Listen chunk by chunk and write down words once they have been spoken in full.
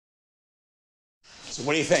So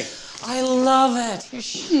what do you think? I love it. You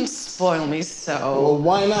shouldn't spoil me so. Well,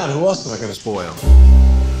 why not? Who else am I gonna spoil?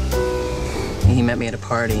 He met me at a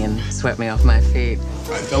party and swept me off my feet.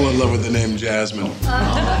 I fell in love with the name Jasmine.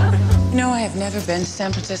 You know, I have never been to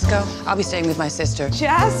San Francisco. I'll be staying with my sister.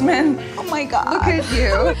 Jasmine! Oh my God. Look at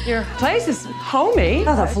you. Your place is homey.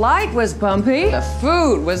 Oh, the flight was bumpy. The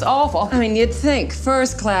food was awful. I mean, you'd think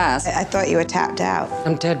first class. I thought you were tapped out.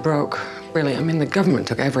 I'm dead broke. Really, I mean, the government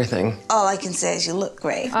took everything. All I can say is you look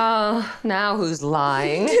great. Now who's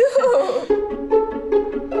lying?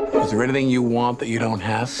 Is there anything you want that you don't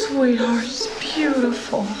have? Sweetheart, it's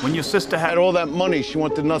beautiful. When your sister had all that money, she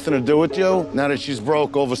wanted nothing to do with you. Now that she's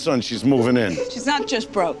broke, all of a sudden she's moving in. She's not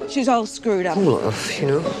just broke. She's all screwed up. Love, you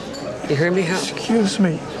know? You heard me, Hal? Excuse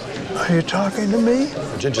me, are you talking to me?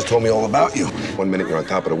 Ginger told me all about you. One minute you're on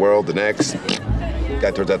top of the world, the next,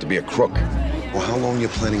 guy turns out to be a crook. Well, how long are you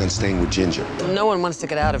planning on staying with Ginger? No one wants to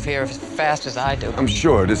get out of here as fast as I do. I'm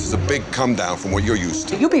sure this is a big come down from what you're used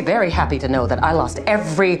to. You'll be very happy to know that I lost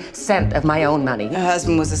every cent of my own money. Her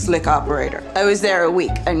husband was a slick operator. I was there a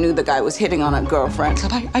week. I knew the guy was hitting on a girlfriend.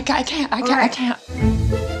 I can't.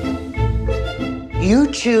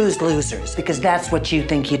 You choose losers because that's what you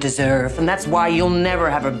think you deserve, and that's why you'll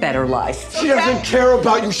never have a better life. She doesn't care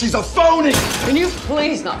about you. She's a phony. Can you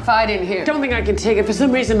please not fight in here? Don't think I can take it. For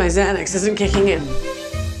some reason, my Xanax isn't kicking in.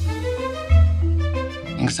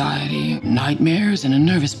 Anxiety, nightmares, and a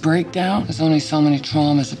nervous breakdown. There's only so many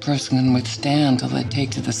traumas a person can withstand till they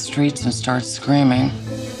take to the streets and start screaming.